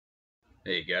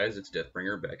Hey guys, it's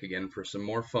Deathbringer back again for some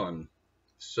more fun.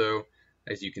 So,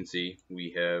 as you can see,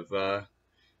 we've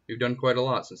done quite a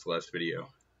lot since the last video,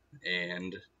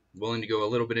 and willing to go a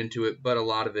little bit into it, but a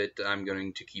lot of it I'm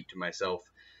going to keep to myself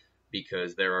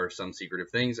because there are some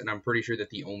secretive things, and I'm pretty sure that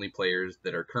the only players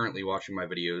that are currently watching my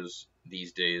videos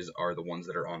these days are the ones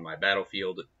that are on my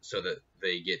battlefield, so that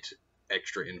they get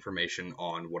extra information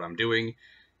on what I'm doing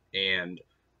and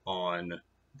on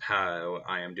how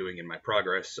I am doing in my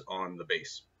progress on the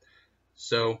base.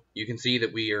 So you can see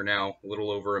that we are now a little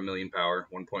over a million power,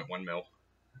 1.1 mil,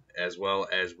 as well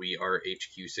as we are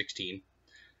HQ 16.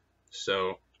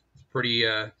 So pretty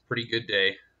good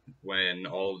day when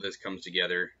all of this comes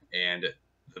together, and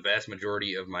the vast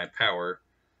majority of my power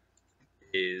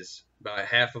is about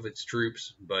half of its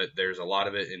troops, but there's a lot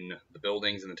of it in the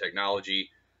buildings and the technology.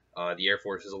 The Air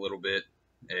Force is a little bit,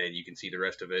 and you can see the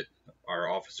rest of it. Our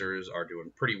officers are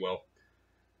doing pretty well,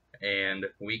 and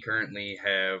we currently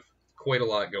have quite a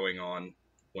lot going on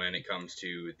when it comes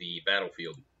to the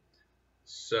battlefield.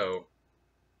 So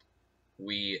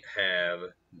we have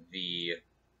the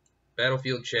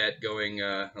battlefield chat going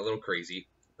a little crazy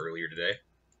earlier today,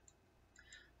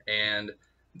 and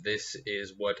this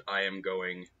is what I am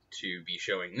going to be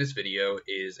showing in this video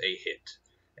is a hit,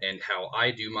 and how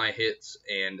I do my hits,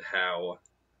 and how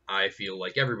I feel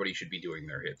like everybody should be doing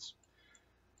their hits.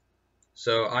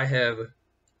 So I have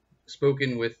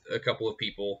spoken with a couple of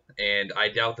people, and I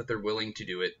doubt that they're willing to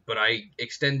do it, but I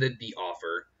extended the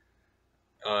offer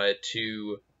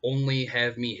to only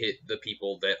have me hit the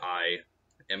people that I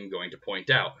am going to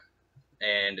point out,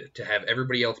 and to have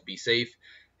everybody else be safe,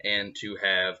 and to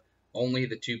have only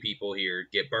the two people here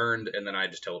get burned, and then I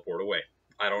just teleport away.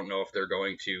 I don't know if they're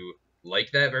going to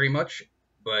like that very much,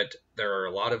 but there are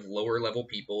a lot of lower level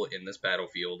people in this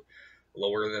battlefield,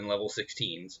 lower than level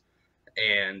 16s,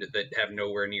 and that have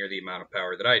nowhere near the amount of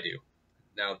power that I do.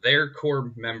 Now, their core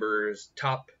members'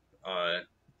 top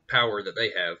power that they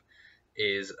have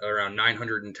is around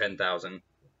 910,000.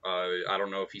 I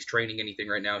don't know if he's training anything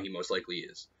right now. He most likely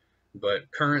is.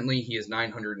 But currently, he is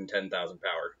 910,000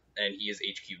 power, and he is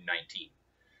HQ 19.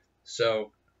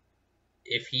 So,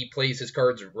 if he plays his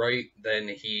cards right, then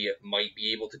he might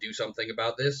be able to do something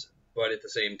about this. But at the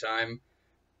same time,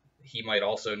 he might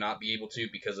also not be able to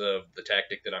because of the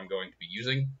tactic that I'm going to be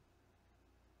using.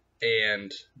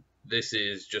 And this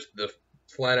is just the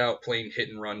flat out plain hit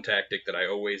and run tactic that I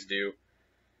always do.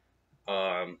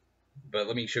 But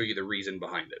let me show you the reason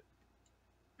behind it.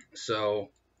 So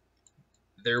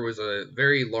there was a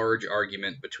very large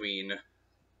argument between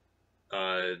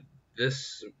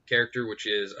this character, which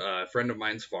is a friend of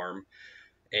mine's farm,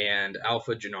 and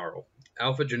Alpha Gennaro.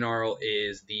 Alpha Gennaro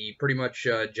is the pretty much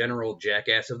general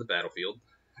jackass of the battlefield,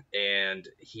 and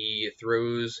he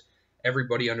throws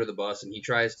everybody under the bus, and he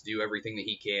tries to do everything that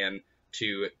he can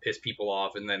to piss people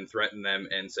off and then threaten them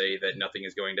and say that nothing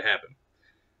is going to happen.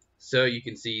 So you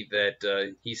can see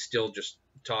that he's still just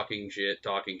talking shit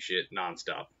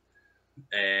nonstop,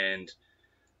 and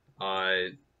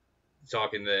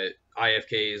talking that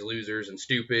IFK is losers and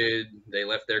stupid. They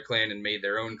left their clan and made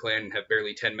their own clan and have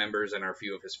barely 10 members and are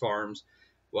few of his farms.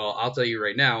 Well, I'll tell you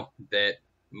right now that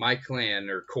my clan,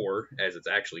 or core, as it's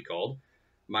actually called,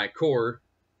 my core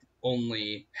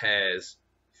only has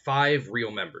 5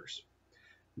 real members.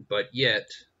 But yet,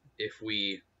 if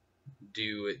we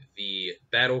do the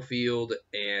battlefield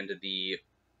and the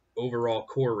overall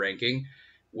core ranking,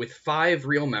 with 5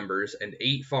 real members and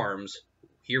 8 farms,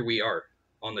 here we are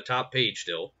on the top page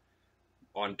still,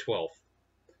 on 12th.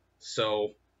 So,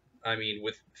 I mean,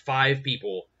 with 5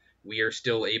 people, we are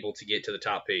still able to get to the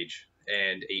top page,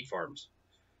 and 8 farms.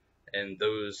 And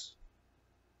those,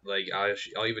 like,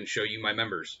 I'll even show you my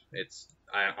members. It's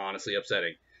honestly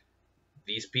upsetting.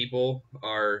 These people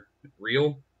are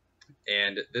real,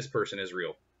 and this person is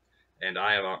real. And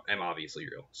I am obviously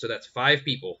real. So that's 5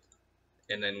 people.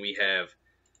 And then we have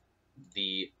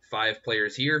the 5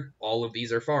 players here. All of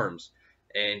these are farms.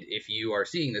 And if you are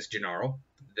seeing this Gennaro,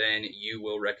 then you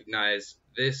will recognize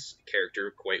this character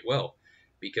quite well,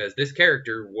 because this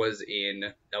character was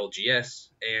in LGS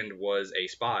and was a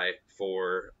spy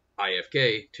for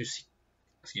IFK to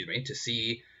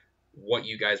see what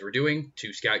you guys were doing,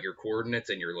 to scout your coordinates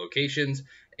and your locations.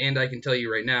 And I can tell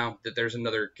you right now that there's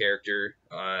another character,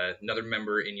 another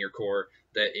member in your core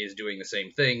that is doing the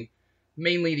same thing.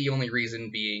 Mainly the only reason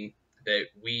being that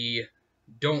we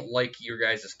don't like your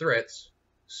guys' threats,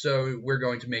 so we're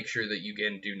going to make sure that you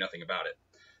can do nothing about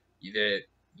it. That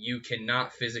you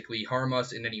cannot physically harm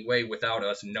us in any way without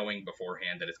us knowing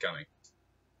beforehand that it's coming.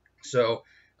 So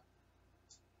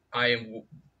I am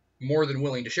more than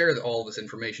willing to share all this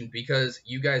information because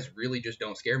you guys really just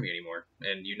don't scare me anymore,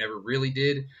 and you never really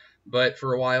did. But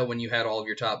for a while, when you had all of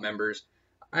your top members,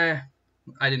 I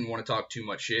didn't want to talk too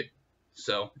much shit,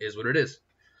 so is what it is.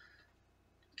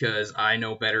 Because I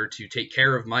know better to take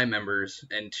care of my members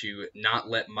and to not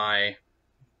let my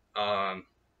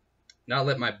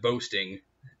boasting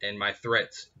and my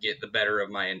threats get the better of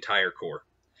my entire core.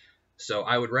 So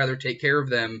I would rather take care of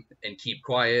them and keep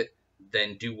quiet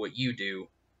than do what you do,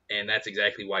 and that's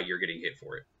exactly why you're getting hit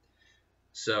for it.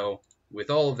 So with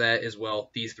all of that as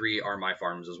well, these 3 are my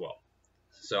farms as well.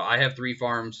 So I have 3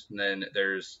 farms, and then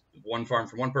there's 1 farm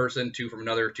from one person, 2 from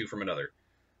another, 2 from another.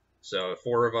 So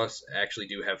 4 of us actually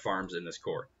do have farms in this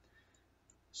core.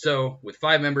 So with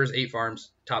 5 members, 8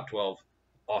 farms, top 12,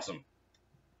 awesome.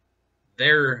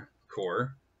 Their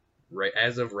core, right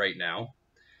as of right now,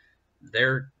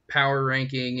 their power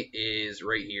ranking is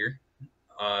right here.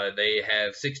 They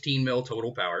have 16 mil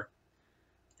total power,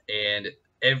 and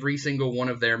every single one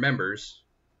of their members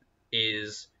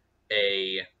is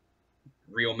a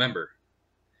real member.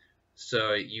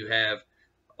 So you have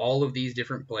all of these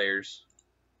different players.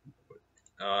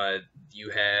 You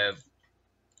have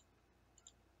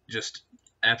just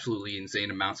absolutely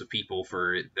insane amounts of people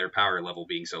for their power level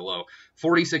being so low.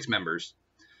 46 members.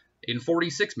 In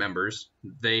 46 members,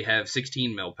 they have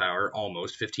 16 mil power,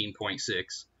 almost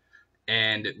 15.6.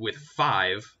 And with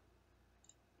 5,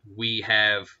 we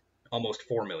have almost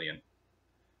 4 million.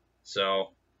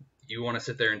 So you want to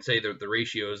sit there and say that the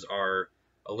ratios are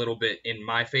a little bit in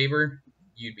my favor,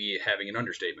 you'd be having an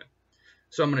understatement.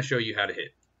 So I'm going to show you how to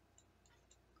hit.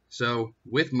 So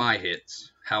with my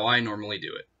hits, how I normally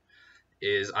do it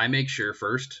is I make sure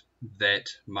first that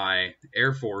my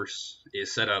Air Force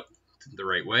is set up the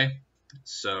right way.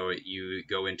 So you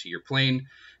go into your plane,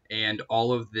 and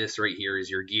all of this right here is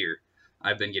your gear.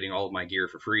 I've been getting all of my gear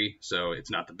for free, so it's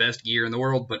not the best gear in the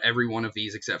world, but every one of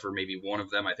these except for maybe one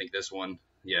of them, I think this one,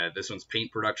 yeah, this one's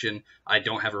paint production. I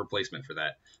don't have a replacement for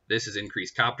that. This is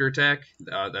increased copter attack,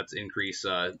 that's increased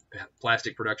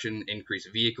plastic production, increased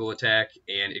vehicle attack,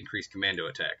 and increased commando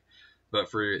attack. But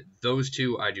for those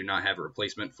 2, I do not have a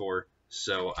replacement for,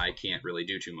 so I can't really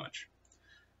do too much.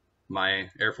 My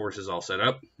Air Force is all set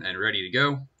up and ready to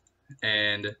go,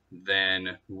 and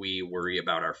then we worry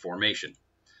about our formation.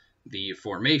 The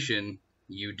formation,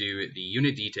 you do the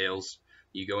unit details,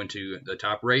 you go into the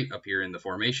top right up here in the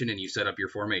formation, and you set up your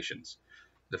formations.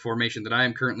 The formation that I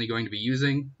am currently going to be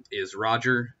using is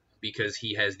Roger, because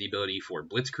he has the ability for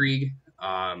Blitzkrieg.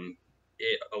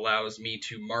 It allows me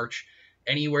to march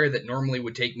anywhere that normally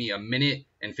would take me 1 minute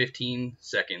and 15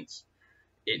 seconds.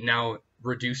 It now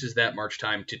reduces that march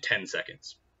time to 10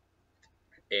 seconds.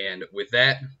 And with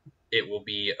that, it will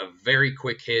be a very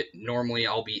quick hit. Normally,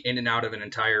 I'll be in and out of an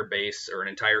entire base or an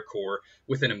entire core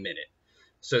within a minute.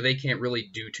 So they can't really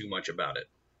do too much about it.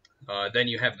 Then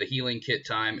you have the healing kit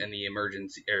time and the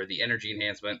emergency or the energy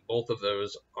enhancement. Both of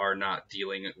those are not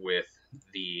dealing with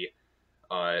the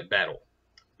battle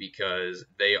because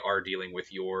they are dealing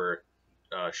with your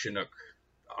Chinook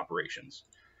operations.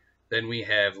 Then we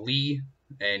have Lee,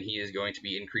 and he is going to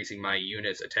be increasing my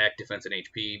unit's attack, defense, and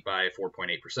HP by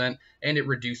 4.8%, and it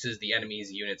reduces the enemy's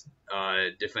unit's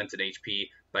defense and HP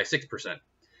by 6%.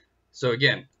 So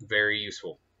again, very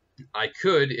useful. I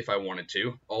could, if I wanted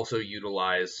to, also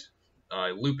utilize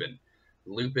Lupin.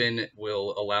 Lupin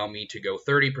will allow me to go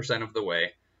 30% of the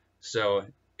way, so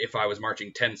if I was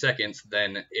marching 10 seconds,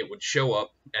 then it would show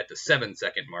up at the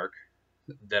 7-second mark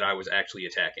that I was actually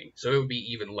attacking, so it would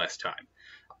be even less time.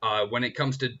 When it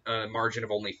comes to a margin of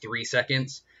only 3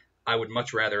 seconds, I would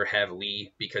much rather have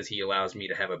Lee because he allows me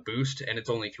to have a boost, and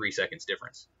it's only 3 seconds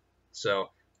difference.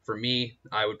 So for me,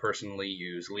 I would personally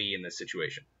use Lee in this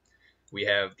situation. We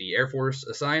have the Air Force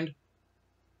assigned,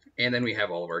 and then we have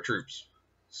all of our troops.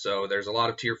 So there's a lot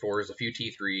of Tier 4s, a few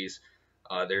T3s.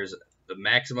 There's the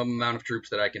maximum amount of troops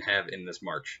that I can have in this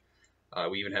march.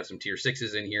 We even have some Tier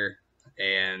 6s in here,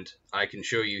 and I can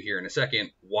show you here in a second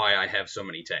why I have so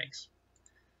many tanks.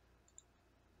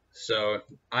 So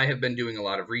I have been doing a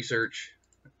lot of research,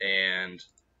 and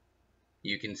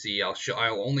you can see I'll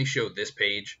only show this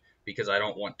page because I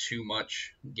don't want too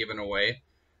much given away.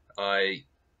 I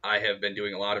have been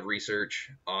doing a lot of research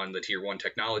on the Tier 1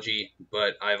 technology,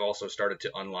 but I've also started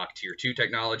to unlock Tier 2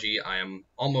 technology. I am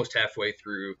almost halfway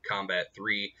through Combat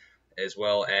 3, as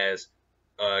well as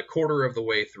a quarter of the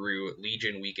way through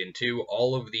Legion Weaken 2.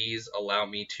 All of these allow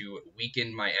me to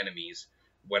weaken my enemies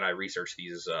when I research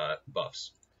these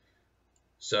buffs.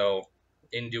 So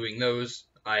in doing those,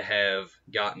 I have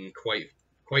gotten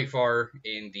quite far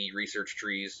in the research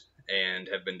trees and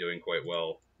have been doing quite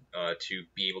well to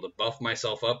be able to buff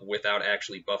myself up without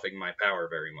actually buffing my power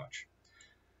very much.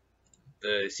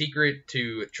 The secret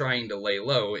to trying to lay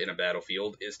low in a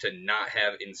battlefield is to not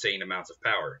have insane amounts of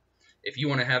power. If you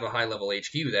want to have a high level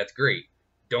HQ, that's great.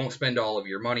 Don't spend all of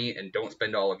your money and don't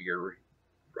spend all of your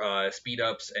speed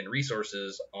ups and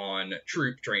resources on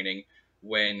troop training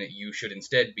when you should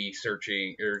instead be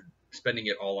searching or spending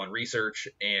it all on research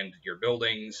and your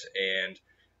buildings and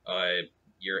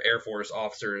your Air Force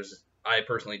officers. I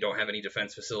personally don't have any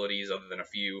defense facilities other than a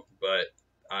few, but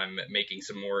I'm making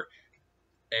some more,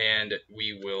 and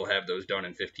we will have those done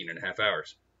in 15.5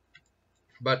 hours.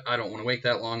 But I don't want to wait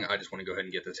that long. I just want to go ahead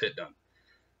and get this hit done.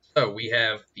 So we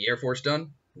have the Air Force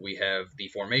done. We have the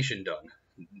formation done.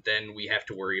 Then we have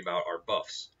to worry about our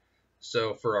buffs.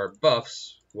 So for our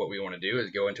buffs, what we want to do is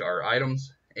go into our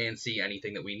items and see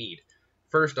anything that we need.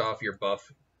 First off, your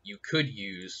buff, you could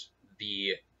use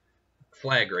the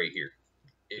flag right here.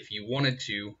 If you wanted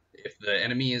to, if the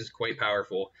enemy is quite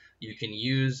powerful, you can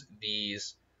use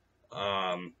these,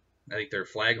 I think they're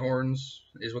flag horns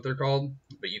is what they're called,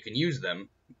 but you can use them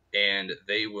and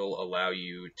they will allow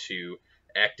you to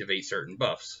activate certain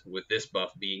buffs, with this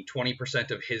buff being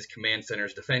 20% of his command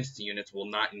center's defense units will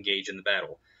not engage in the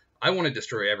battle. I want to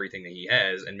destroy everything that he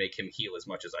has and make him heal as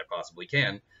much as I possibly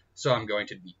can, so I'm going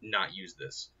to not use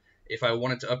this. If I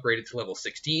wanted to upgrade it to level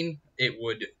 16, it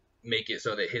would make it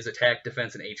so that his attack,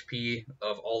 defense, and HP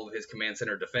of all of his command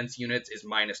center defense units is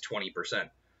minus 20%.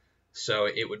 So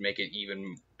it would make it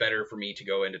even better for me to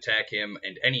go and attack him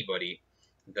and anybody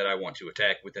that I want to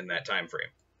attack within that time frame.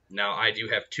 Now, I do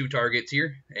have 2 targets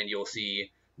here, and you'll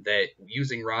see that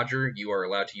using Roger, you are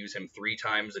allowed to use him 3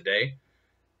 times a day,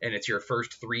 and it's your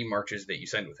first 3 marches that you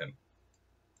send with him.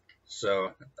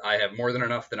 So I have more than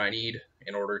enough that I need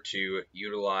in order to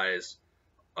utilize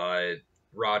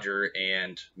Roger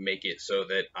and make it so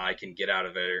that I can get out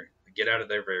of there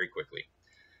very quickly.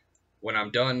 When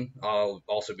I'm done, I'll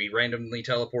also be randomly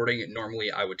teleporting. Normally,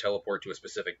 I would teleport to a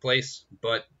specific place,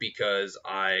 but because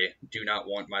I do not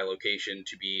want my location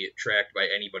to be tracked by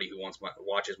anybody who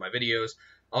watches my videos,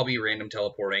 I'll be random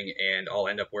teleporting, and I'll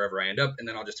end up wherever I end up, and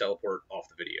then I'll just teleport off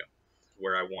the video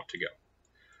where I want to go.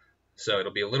 So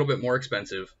it'll be a little bit more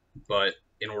expensive, but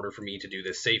in order for me to do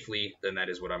this safely, then that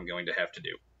is what I'm going to have to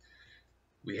do.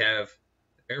 We have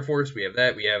Air Force, we have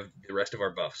that, we have the rest of our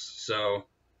buffs. So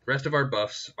the rest of our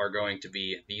buffs are going to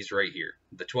be these right here.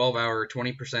 The 12-hour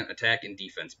 20% attack and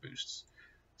defense boosts.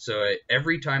 So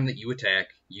every time that you attack,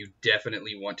 you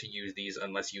definitely want to use these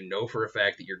unless you know for a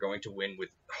fact that you're going to win with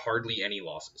hardly any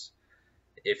losses.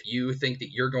 If you think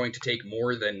that you're going to take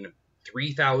more than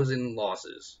 3,000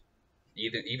 losses,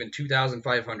 even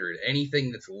 2,500,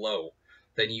 anything that's low,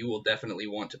 then you will definitely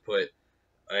want to put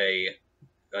a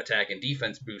attack and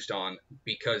defense boost on,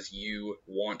 because you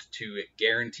want to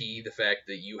guarantee the fact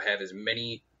that you have as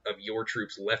many of your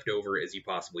troops left over as you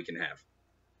possibly can have.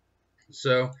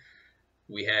 So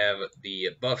we have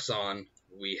the buffs on,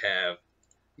 we have,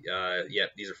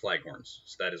 these are flag horns,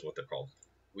 so that is what they're called.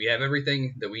 We have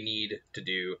everything that we need to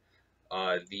do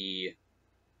the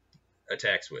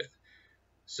attacks with.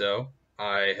 So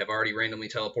I have already randomly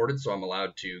teleported, so I'm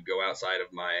allowed to go outside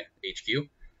of my HQ.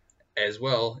 As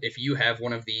well, if you have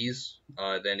one of these,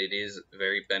 then it is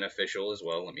very beneficial as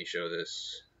well. Let me show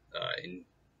this in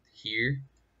here.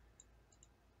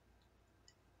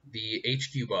 The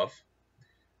HQ buff,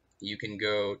 you can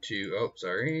go to,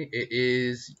 it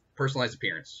is personalized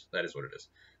appearance. That is what it is.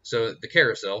 So the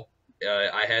carousel,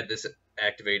 I had this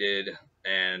activated,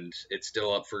 and it's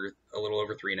still up for a little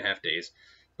over 3.5 days.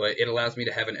 But it allows me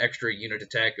to have an extra unit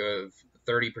attack of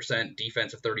 30%,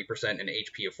 defense of 30%, and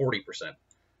HP of 40%.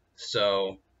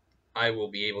 So I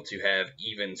will be able to have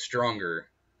even stronger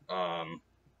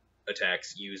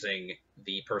attacks using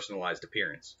the personalized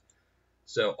appearance.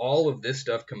 So all of this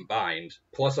stuff combined,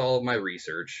 plus all of my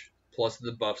research, plus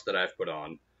the buffs that I've put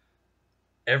on,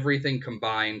 everything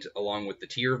combined along with the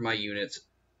tier of my units,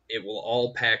 it will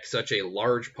all pack such a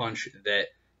large punch that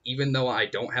even though I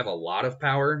don't have a lot of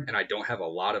power and I don't have a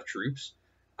lot of troops,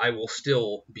 I will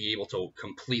still be able to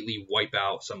completely wipe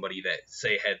out somebody that,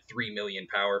 say, had 3 million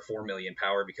power, 4 million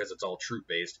power, because it's all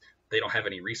troop-based. They don't have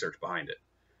any research behind it.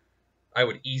 I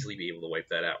would easily be able to wipe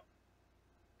that out.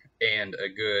 And a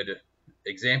good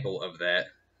example of that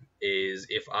is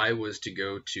if I was to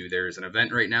go to, there's an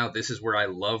event right now, this is where I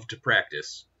love to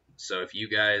practice. So if you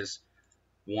guys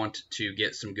want to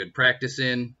get some good practice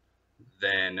in,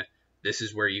 then this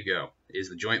is where you go, is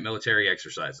the Joint Military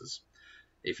Exercises.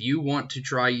 If you want to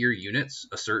try your units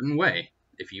a certain way,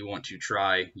 if you want to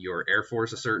try your Air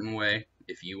Force a certain way,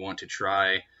 if you want to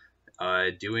try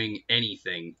doing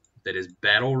anything that is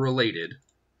battle related,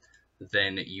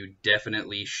 then you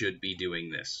definitely should be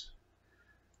doing this.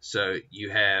 So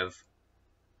you have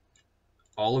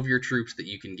all of your troops that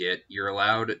you can get. You're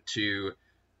allowed to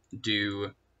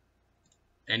do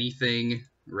anything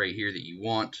right here that you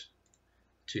want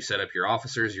to set up your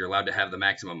officers. You're allowed to have the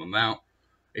maximum amount.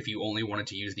 If you only wanted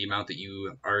to use the amount that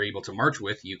you are able to march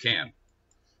with, you can.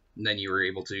 And then you are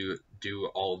able to do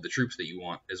all of the troops that you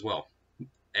want as well.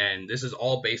 And this is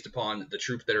all based upon the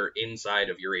troops that are inside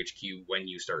of your HQ when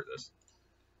you start this.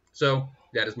 So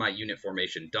that is my unit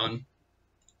formation done.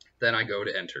 Then I go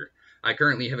to enter. I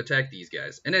currently have attacked these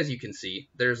guys. And as you can see,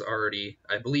 there's already,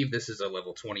 I believe this is a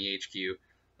level 20 HQ.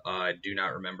 I do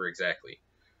not remember exactly.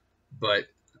 But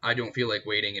I don't feel like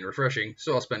waiting and refreshing,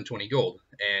 so I'll spend 20 gold.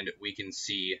 And we can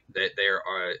see that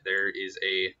there is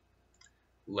a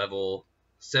level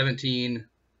 17.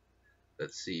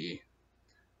 Let's see.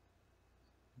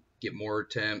 Get more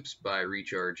attempts by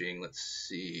recharging. Let's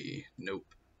see. Nope.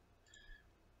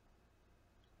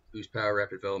 Boost power,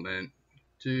 rapid development.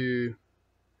 2.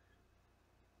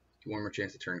 Get one more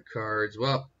chance to turn cards.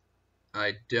 Well,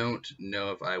 I don't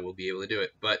know if I will be able to do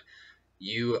it, but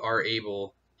you are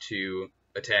able to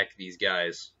attack these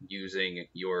guys using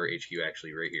your HQ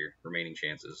actually right here. Remaining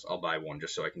chances. I'll buy one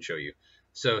just so I can show you.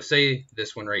 So say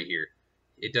this one right here.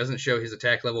 It doesn't show his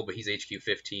attack level, but he's HQ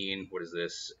 15. What is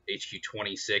this? HQ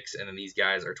 26, and then these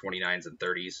guys are 29s and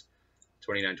 30s.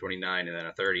 29, 29, and then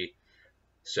a 30.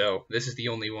 So this is the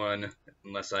only one,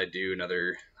 unless I do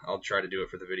another, I'll try to do it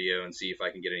for the video and see if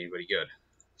I can get anybody good.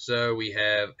 So we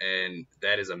have, and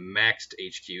that is a maxed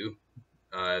HQ.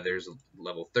 There's a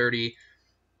level 30.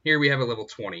 Here we have a level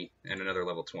 20 and another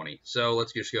level 20. So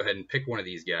let's just go ahead and pick one of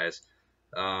these guys.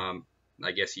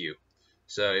 I guess you.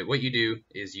 So what you do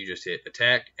is you just hit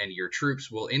attack, and your troops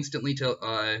will instantly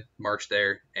march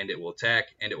there, and it will attack,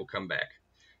 and it will come back.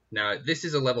 Now, this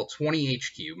is a level 20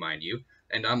 HQ, mind you,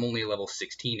 and I'm only a level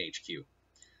 16 HQ.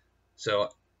 So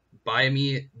by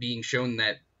me being shown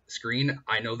that screen,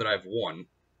 I know that I've won.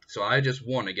 So I just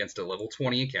won against a level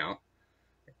 20 account,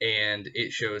 and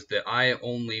it shows that I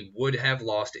only would have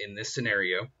lost in this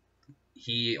scenario.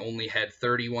 He only had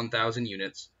 31,000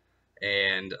 units,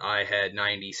 and I had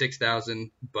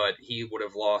 96,000, but he would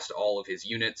have lost all of his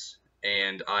units,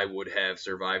 and I would have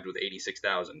survived with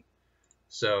 86,000.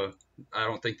 So I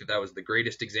don't think that that was the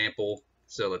greatest example.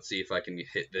 So let's see if I can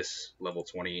hit this level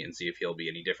 20 and see if he'll be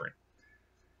any different.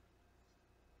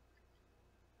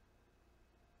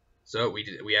 So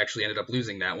we actually ended up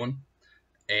losing that one.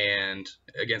 And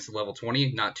against the level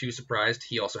 20, not too surprised,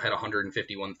 he also had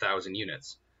 151,000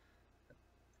 units.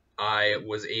 I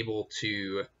was able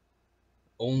to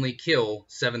only kill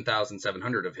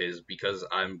 7,700 of his because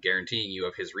I'm guaranteeing you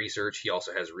of his research. He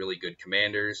also has really good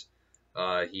commanders.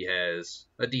 He has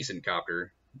a decent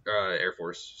copter, Air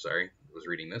Force, sorry, I was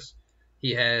reading this.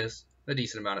 He has a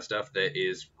decent amount of stuff that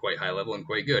is quite high level and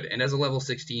quite good. And as a level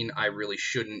 16, I really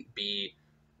shouldn't be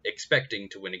expecting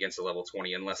to win against a level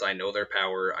 20 unless I know their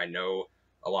power, I know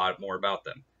a lot more about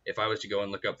them. If I was to go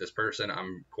and look up this person,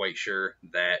 I'm quite sure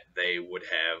that they would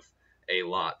have a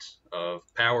lot of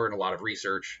power and a lot of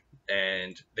research,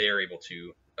 and they are able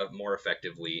to more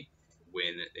effectively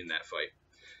win in that fight.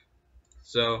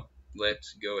 So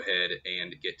let's go ahead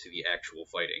and get to the actual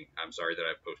fighting. I'm sorry that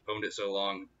I postponed it so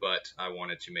long, but I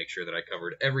wanted to make sure that I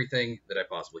covered everything that I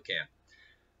possibly can.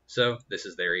 So this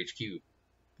is their HQ,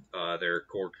 their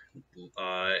core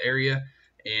area,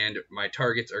 and my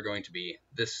targets are going to be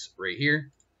this right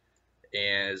here,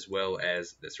 as well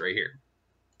as this right here.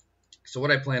 So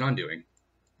what I plan on doing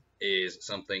is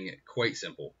something quite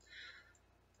simple.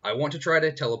 I want to try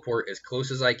to teleport as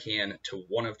close as I can to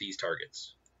one of these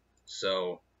targets.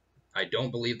 So I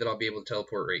don't believe that I'll be able to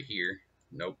teleport right here.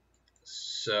 Nope.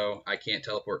 So I can't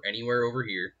teleport anywhere over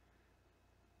here.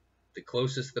 The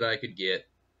closest that I could get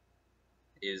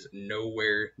is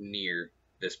nowhere near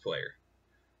this player.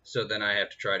 So then I have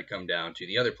to try to come down to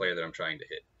the other player that I'm trying to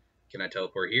hit. Can I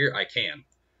teleport here? I can.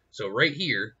 So right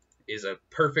here is a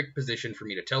perfect position for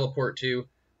me to teleport to,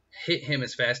 hit him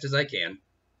as fast as I can,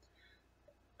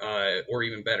 or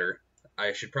even better,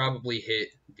 I should probably hit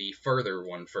the further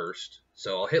one first.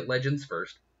 So I'll hit Legends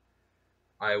first.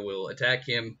 I will attack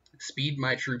him, speed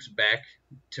my troops back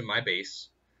to my base.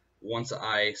 Once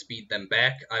I speed them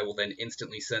back, I will then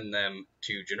instantly send them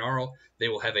to General. They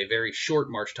will have a very short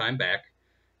march time back.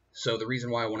 So the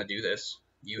reason why I want to do this,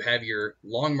 you have your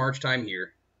long march time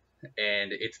here,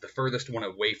 and it's the furthest one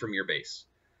away from your base.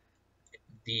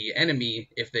 The enemy,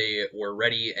 if they were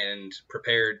ready and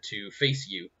prepared to face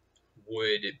you,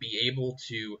 would be able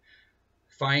to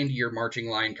find your marching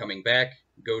line coming back,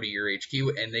 go to your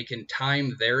HQ, and they can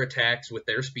time their attacks with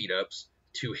their speed ups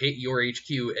to hit your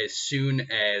HQ as soon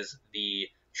as the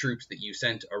troops that you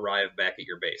sent arrive back at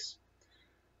your base.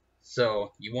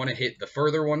 So you want to hit the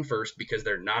further one first because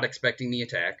they're not expecting the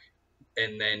attack,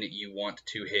 and then you want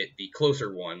to hit the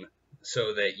closer one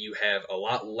so that you have a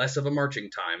lot less of a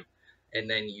marching time, and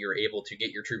then you're able to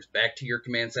get your troops back to your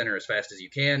command center as fast as you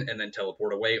can and then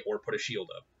teleport away or put a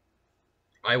shield up.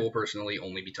 I will personally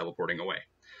only be teleporting away.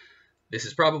 This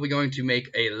is probably going to make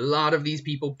a lot of these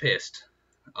people pissed,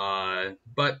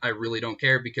 but I really don't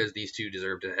care because these two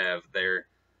deserve to have their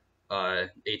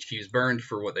HQs burned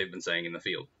for what they've been saying in the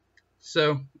field.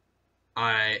 So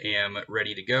I am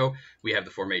ready to go. We have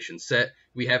the formation set.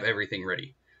 We have everything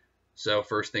ready. So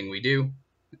first thing we do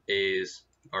is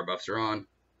our buffs are on.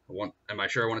 Am I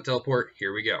sure I want to teleport?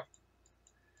 Here we go.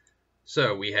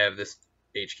 So we have this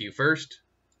HQ first.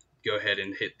 Go ahead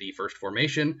and hit the first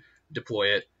formation,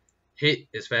 deploy it, hit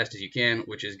as fast as you can,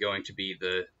 which is going to be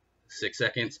the 6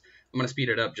 seconds. I'm going to speed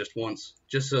it up just once,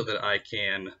 just so that I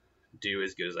can do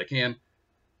as good as I can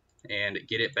and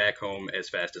get it back home as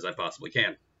fast as I possibly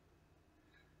can.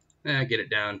 And get it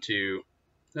down to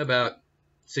about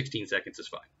 16 seconds is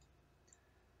fine.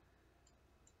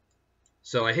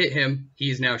 So I hit him.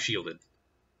 He is now shielded.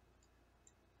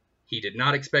 He did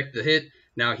not expect the hit.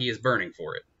 Now he is burning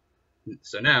for it.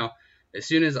 So now, as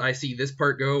soon as I see this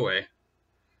part go away,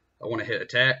 I want to hit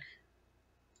attack.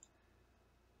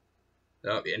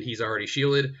 Oh, and he's already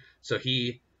shielded, so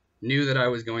he knew that I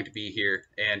was going to be here,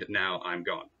 and now I'm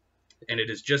gone. And it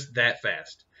is just that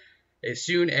fast. As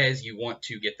soon as you want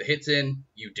to get the hits in,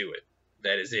 you do it.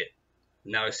 That is it.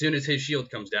 Now, as soon as his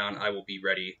shield comes down, I will be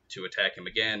ready to attack him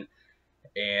again,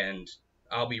 and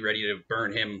I'll be ready to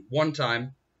burn him one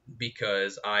time,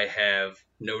 because I have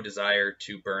no desire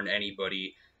to burn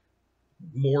anybody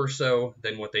more so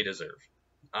than what they deserve.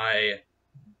 I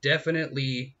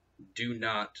definitely do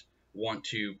not want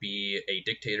to be a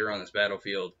dictator on this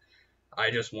battlefield.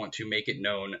 I just want to make it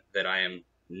known that I am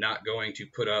not going to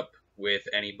put up with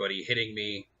anybody hitting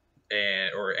me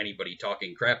or anybody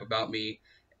talking crap about me,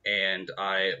 and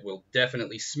I will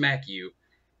definitely smack you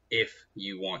if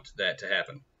you want that to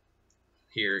happen.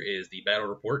 Here is the battle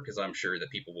report, because I'm sure that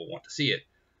people will want to see it.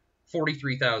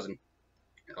 43,000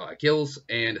 kills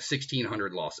and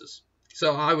 1,600 losses.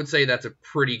 So I would say that's a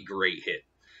pretty great hit.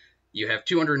 You have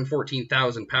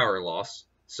 214,000 power loss,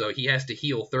 so he has to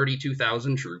heal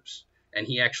 32,000 troops, and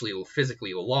he actually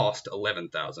physically lost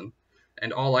 11,000,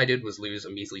 and all I did was lose a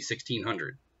measly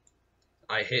 1,600.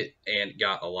 I hit and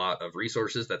got a lot of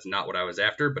resources. That's not what I was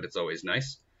after, but it's always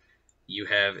nice. You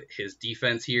have his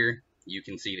defense here. You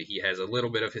can see that he has a little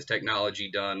bit of his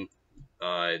technology done,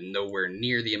 nowhere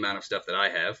near the amount of stuff that I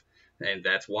have, and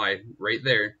that's why, right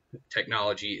there,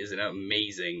 technology is an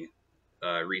amazing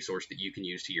resource that you can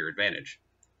use to your advantage.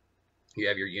 You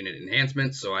have your unit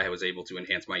enhancements, so I was able to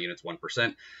enhance my units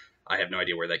 1%. I have no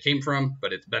idea where that came from,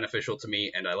 but it's beneficial to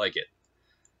me, and I like it.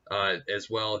 As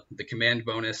well, the command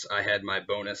bonus, I had my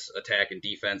bonus attack and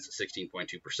defense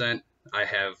 16.2%. I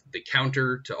have the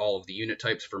counter to all of the unit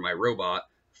types for my robot,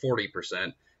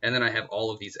 40%, and then I have all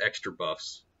of these extra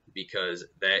buffs, because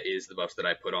that is the buffs that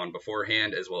I put on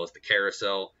beforehand, as well as the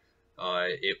carousel.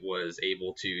 It was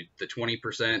able to, the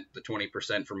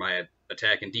 20% for my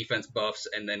attack and defense buffs,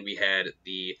 and then we had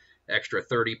the extra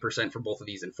 30% for both of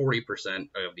these and 40%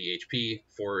 of the HP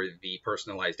for the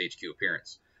personalized HQ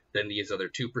appearance. Then these other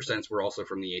 2% were also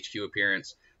from the HQ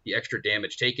appearance. The extra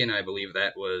damage taken, I believe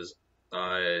that was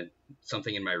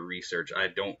something in my research. I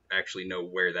don't actually know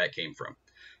where that came from,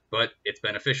 but it's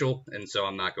beneficial, and so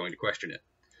I'm not going to question it.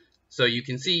 So you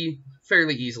can see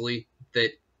fairly easily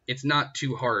that it's not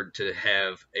too hard to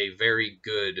have a very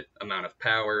good amount of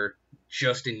power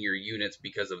just in your units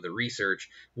because of the research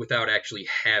without actually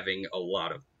having a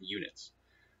lot of units.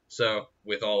 So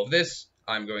with all of this,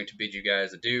 I'm going to bid you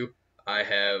guys adieu. I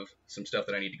have some stuff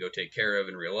that I need to go take care of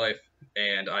in real life,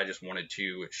 and I just wanted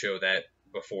to show that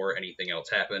before anything else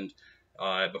happened,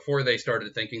 before they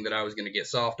started thinking that I was going to get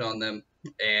soft on them,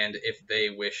 and if they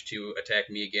wish to attack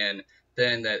me again,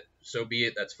 then so be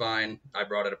it, that's fine. I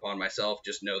brought it upon myself.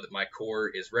 Just know that my core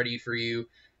is ready for you,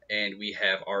 and we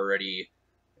have already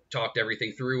talked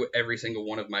everything through. Every single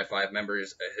one of my 5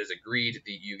 members has agreed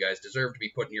that you guys deserve to be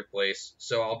put in your place,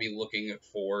 so I'll be looking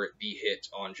for the hit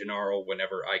on Gennaro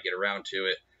whenever I get around to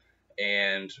it,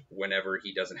 and whenever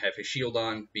he doesn't have his shield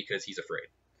on, because he's afraid.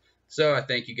 So I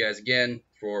thank you guys again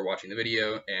for watching the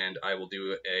video, and I will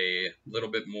do a little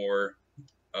bit more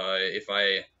if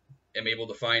I am able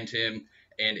to find him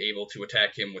and able to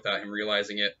attack him without him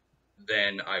realizing it,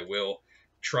 then I will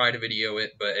try to video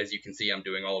it, but as you can see, I'm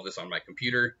doing all of this on my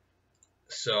computer,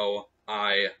 so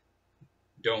I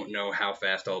don't know how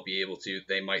fast I'll be able to.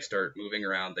 They might start moving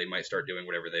around. They might start doing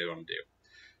whatever they want to do.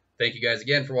 Thank you guys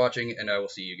again for watching, and I will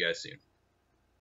see you guys soon.